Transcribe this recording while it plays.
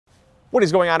What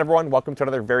is going on, everyone? Welcome to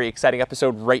another very exciting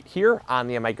episode right here on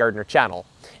the MIgardener channel.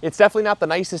 It's definitely not the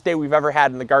nicest day we've ever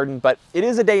had in the garden, but it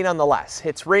is a day nonetheless.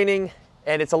 It's raining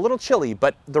and it's a little chilly,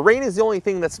 but the rain is the only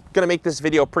thing that's going to make this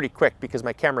video pretty quick because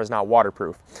my camera is not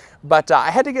waterproof. But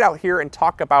I had to get out here and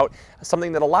talk about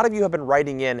something that a lot of you have been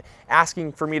writing in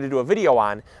asking for me to do a video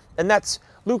on, and that's,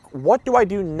 Luke, what do I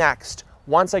do next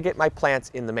once I get my plants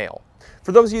in the mail?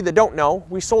 For those of you that don't know,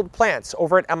 we sold plants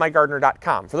over at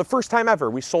MIgardener.com. For the first time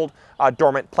ever, we sold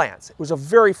dormant plants. It was a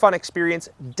very fun experience.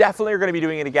 Definitely are going to be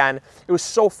doing it again. It was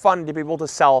so fun to be able to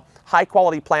sell high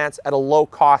quality plants at a low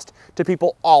cost to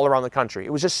people all around the country.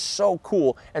 It was just so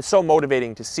cool and so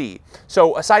motivating to see.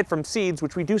 So aside from seeds,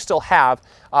 which we do still have,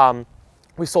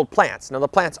 we sold plants. Now the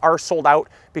plants are sold out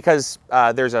because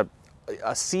there's a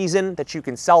season that you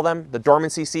can sell them, the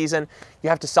dormancy season. You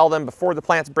have to sell them before the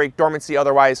plants break dormancy,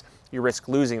 otherwise you risk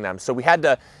losing them. So we had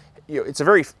to, it's a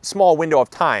very small window of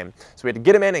time, so we had to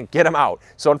get them in and get them out.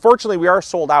 So unfortunately we are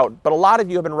sold out, but a lot of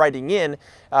you have been writing in,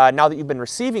 now that you've been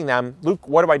receiving them, Luke,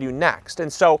 what do I do next?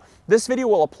 And so this video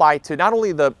will apply to not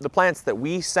only the plants that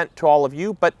we sent to all of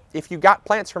you, but if you got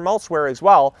plants from elsewhere as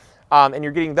well, and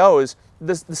you're getting those,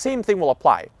 the same thing will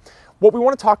apply. What we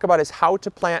want to talk about is how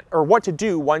to plant, or what to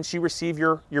do once you receive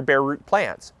your bare root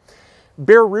plants.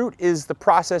 Bare root is the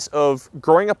process of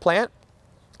growing a plant.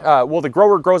 The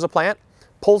grower grows a plant,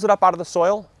 pulls it up out of the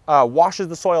soil, washes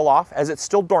the soil off as it's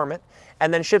still dormant,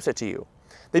 and then ships it to you.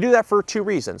 They do that for two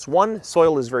reasons. One,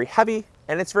 soil is very heavy,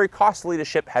 and it's very costly to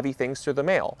ship heavy things through the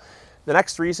mail. The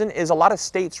next reason is a lot of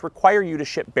states require you to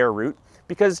ship bare root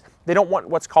because they don't want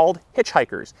what's called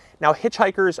hitchhikers. Now,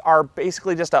 hitchhikers are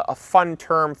basically just a fun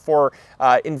term for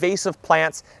invasive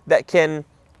plants that can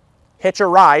hitch a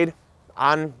ride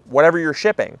on whatever you're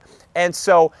shipping. And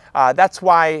so that's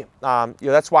why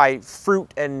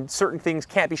fruit and certain things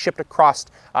can't be shipped across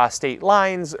state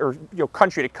lines or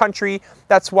country to country.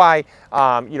 That's why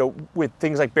with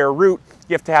things like bare root,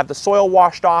 you have to have the soil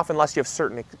washed off unless you have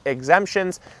certain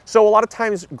exemptions. So a lot of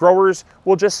times growers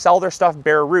will just sell their stuff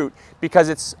bare root because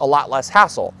it's a lot less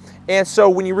hassle. And so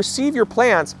when you receive your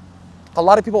plants, a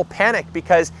lot of people panic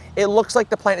because it looks like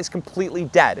the plant is completely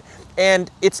dead, and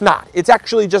it's not. It's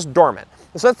actually just dormant.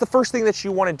 So that's the first thing that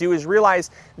you want to do, is realize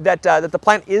that, that the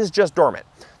plant is just dormant.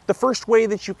 The first way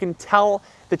that you can tell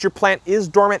that your plant is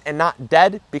dormant and not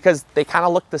dead, because they kind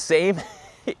of look the same,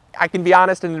 I can be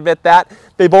honest and admit that,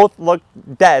 they both look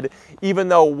dead, even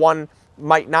though one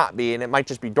might not be, and it might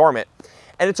just be dormant.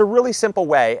 And it's a really simple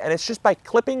way, and it's just by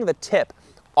clipping the tip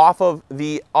off of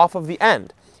the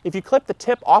end. If you clip the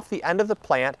tip off the end of the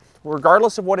plant,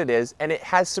 regardless of what it is, and it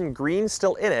has some green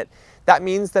still in it, that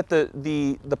means that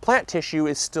the plant tissue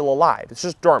is still alive. It's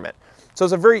just dormant. So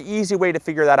it's a very easy way to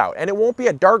figure that out. And it won't be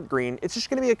a dark green. It's just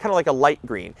going to be kind of like a light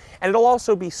green. And it'll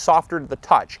also be softer to the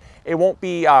touch. It won't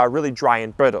be really dry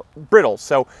and brittle.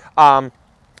 So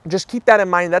just keep that in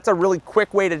mind. That's a really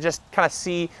quick way to just kind of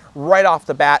see right off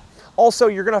the bat. Also,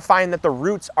 you're going to find that the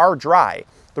roots are dry.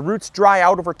 The roots dry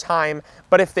out over time,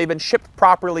 but if they've been shipped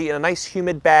properly in a nice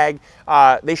humid bag,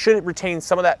 they should retain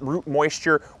some of that root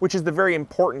moisture, which is the very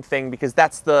important thing, because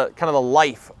that's the kind of the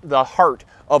life, the heart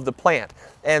of the plant.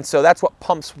 And so that's what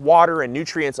pumps water and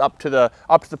nutrients up to the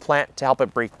plant to help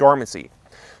it break dormancy.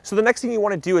 So the next thing you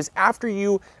want to do is, after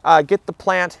you get the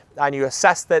plant and you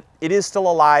assess that it is still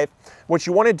alive, what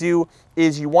you want to do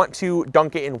is you want to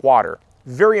dunk it in water.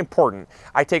 Very important.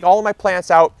 I take all of my plants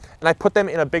out and I put them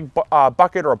in a big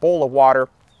bucket or a bowl of water,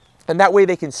 and that way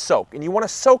they can soak. And you want to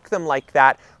soak them like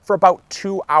that for about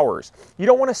 2 hours. You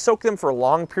don't want to soak them for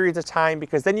long periods of time,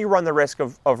 because then you run the risk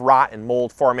of rot and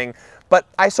mold forming. But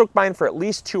I soak mine for at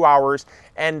least 2 hours,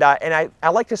 and I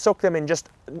like to soak them in just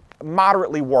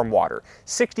moderately warm water.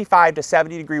 65 to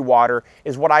 70 degree water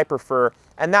is what I prefer,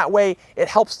 and that way it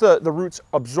helps the roots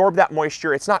absorb that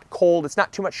moisture. It's not cold, it's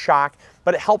not too much shock,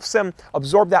 but it helps them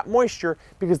absorb that moisture,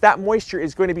 because that moisture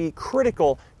is going to be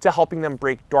critical to helping them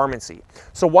break dormancy.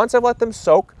 So once I've let them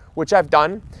soak, which I've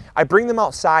done, I bring them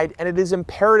outside, and it is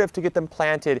imperative to get them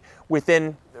planted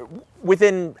within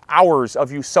hours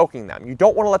of you soaking them. You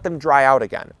don't want to let them dry out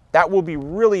again. That will be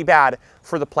really bad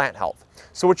for the plant health.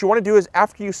 So what you want to do is,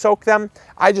 after you soak them,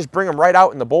 I just bring them right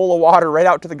out in the bowl of water, right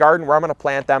out to the garden where I'm going to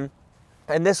plant them.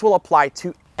 And this will apply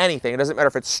to anything. It doesn't matter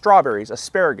if it's strawberries,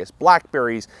 asparagus,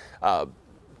 blackberries,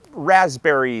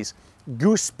 raspberries,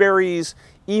 gooseberries,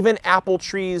 even apple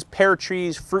trees, pear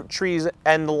trees, fruit trees,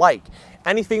 and the like.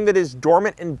 Anything that is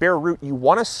dormant and bare root, you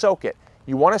want to soak it.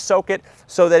 You want to soak it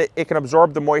so that it can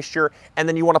absorb the moisture, and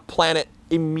then you want to plant it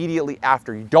immediately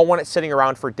after. You don't want it sitting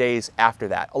around for days after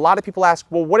that. A lot of people ask,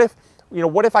 well, what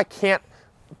if I can't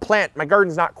plant, my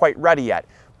garden's not quite ready yet?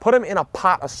 put them in a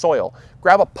pot of soil.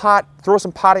 Grab a pot, throw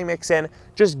some potting mix in,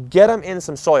 just get them in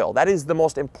some soil. That is the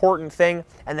most important thing,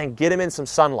 and then get them in some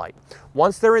sunlight.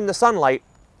 Once they're in the sunlight,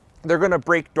 they're gonna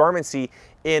break dormancy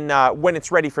in when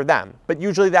it's ready for them. But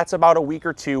usually that's about a week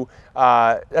or two.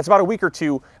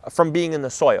 From being in the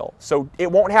soil. So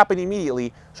it won't happen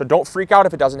immediately. So don't freak out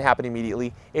if it doesn't happen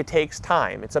immediately. It takes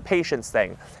time. It's a patience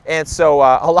thing. And so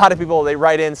a lot of people, they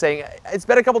write in saying, it's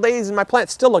been a couple days and my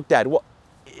plants still look dead. Well,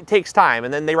 it takes time.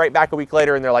 And then they write back a week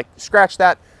later and they're like, scratch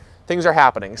that, things are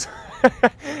happening.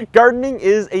 Gardening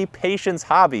is a patience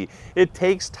hobby. It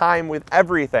takes time with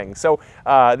everything. So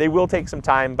they will take some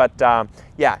time, but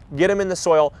yeah, get them in the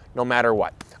soil no matter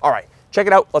what. All right, check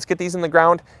it out. Let's get these in the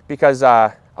ground because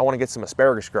I want to get some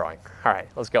asparagus growing. All right,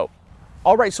 let's go.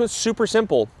 All right, so it's super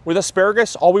simple. With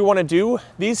asparagus, all we want to do,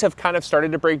 these have kind of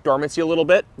started to break dormancy a little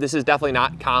bit. This is definitely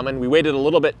not common. We waited a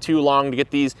little bit too long to get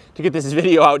this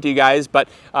video out to you guys, but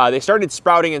they started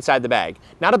sprouting inside the bag.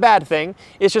 Not a bad thing.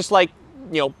 It's just like,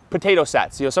 you know, potato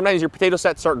sets. You know, sometimes your potato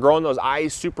sets start growing those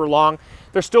eyes super long.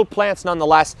 They're still plants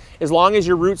nonetheless. As long as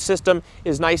your root system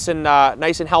is nice and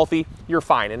healthy, you're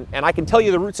fine. And I can tell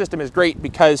you the root system is great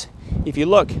because if you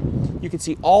look, you can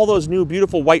see all those new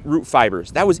beautiful white root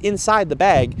fibers. That was inside the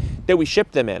bag that we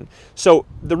shipped them in. So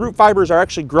the root fibers are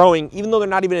actually growing even though they're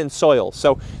not even in soil.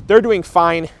 So they're doing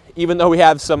fine, even though we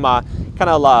have some kind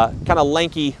of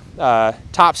lanky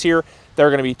tops here.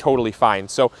 They're gonna be totally fine.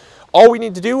 So all we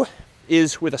need to do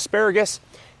is with asparagus,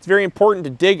 it's very important to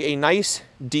dig a nice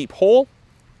deep hole.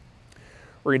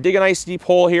 We're gonna dig a nice deep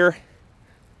hole here,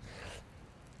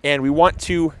 and we want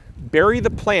to bury the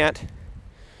plant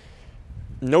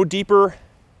no deeper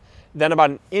than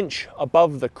about 1 inch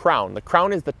above the crown. The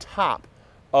crown is the top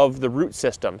of the root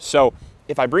system. So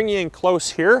if I bring you in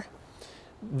close here,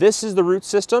 this is the root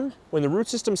system. When the root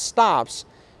system stops,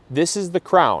 this is the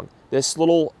crown. This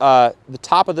little, the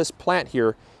top of this plant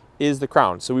here is the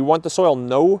crown. So we want the soil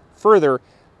no further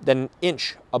than 1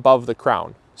 inch above the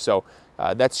crown. So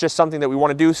that's just something that we want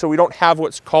to do so we don't have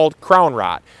what's called crown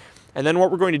rot. And then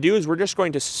what we're going to do is we're just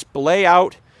going to splay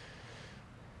out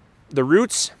the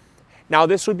roots. Now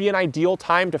this would be an ideal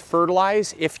time to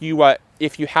fertilize if you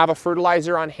have a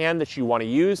fertilizer on hand that you want to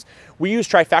use. We use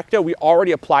Trifecta. We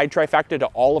already applied Trifecta to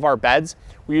all of our beds.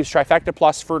 We use Trifecta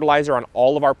Plus fertilizer on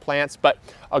all of our plants, but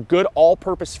a good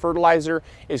all-purpose fertilizer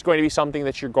is going to be something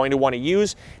that you're going to want to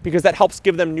use because that helps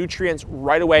give them nutrients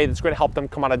right away. That's going to help them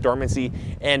come out of dormancy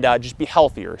and just be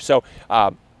healthier. So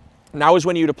now is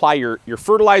when you'd apply your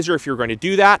fertilizer if you're going to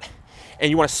do that. And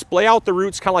you want to splay out the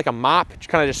roots kind of like a mop,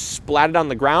 kind of just splat it on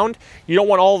the ground. You don't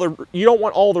want all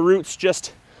the roots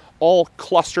just all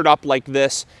clustered up like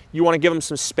this. You want to give them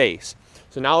some space.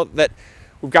 So now that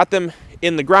we've got them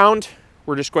in the ground,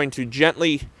 we're just going to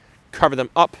gently cover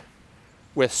them up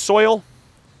with soil.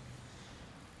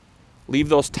 Leave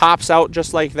those tops out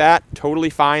just like that,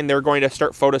 totally fine. They're going to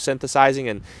start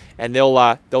photosynthesizing and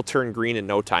they'll turn green in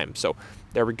no time. So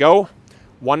there we go,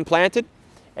 one planted.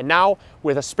 And now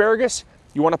with asparagus,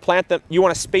 you want to plant them, you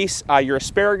want to space your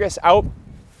asparagus out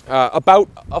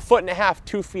about 1.5 to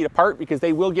 2 feet apart because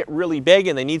they will get really big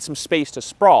and they need some space to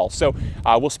sprawl. So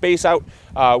we'll space out,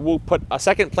 we'll put a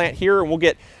second plant here and we'll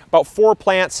get about 4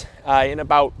 plants in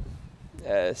about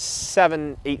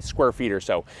 7-8 square feet or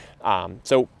so.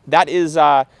 So that is,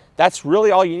 that's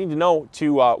really all you need to know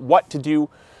to what to do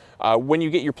when you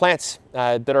get your plants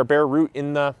that are bare root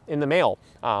in the mail.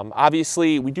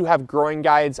 Obviously, we do have growing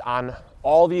guides on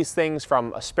all these things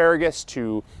from asparagus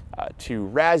to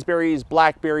raspberries,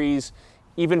 blackberries,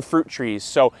 even fruit trees.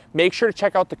 So make sure to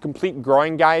check out the complete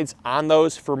growing guides on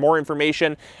those for more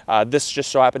information. This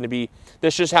just happened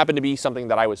to be something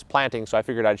that I was planting, so I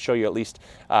figured I'd show you at least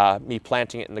me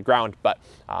planting it in the ground. But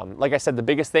like I said, the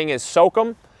biggest thing is soak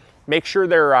them. Make sure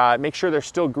they're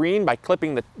still green by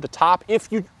clipping the top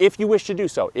if you wish to do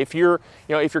so. If you're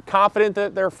confident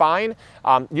that they're fine,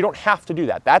 you don't have to do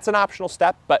that. That's an optional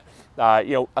step, but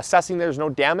assessing there's no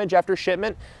damage after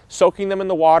shipment, soaking them in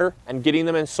the water and getting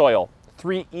them in soil.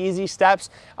 3 easy steps.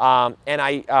 One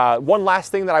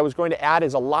last thing that I was going to add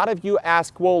is a lot of you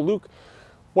ask, well, Luke,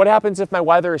 what happens if my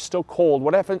weather is still cold?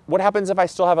 What happens if I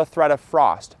still have a threat of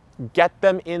frost? Get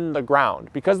them in the ground.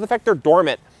 Because of the fact they're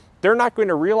dormant, they're not going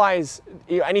to realize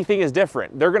anything is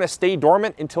different. They're going to stay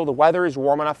dormant until the weather is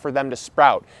warm enough for them to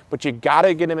sprout. But you got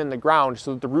to get them in the ground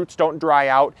so that the roots don't dry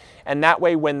out. And that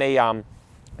way when they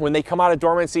when they come out of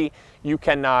dormancy, you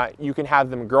can have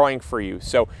them growing for you.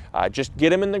 So just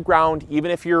get them in the ground,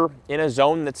 even if you're in a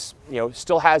zone that's, you know,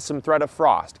 still has some threat of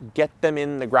frost. Get them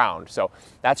in the ground. So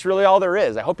that's really all there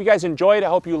is. I hope you guys enjoyed. I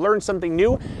hope you learned something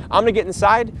new. I'm gonna get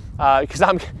inside because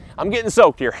I'm getting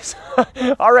soaked here.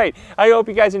 All right, I hope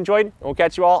you guys enjoyed. We'll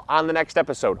catch you all on the next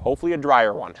episode. Hopefully a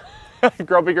drier one.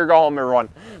 Grow big or go home, everyone.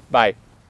 Bye.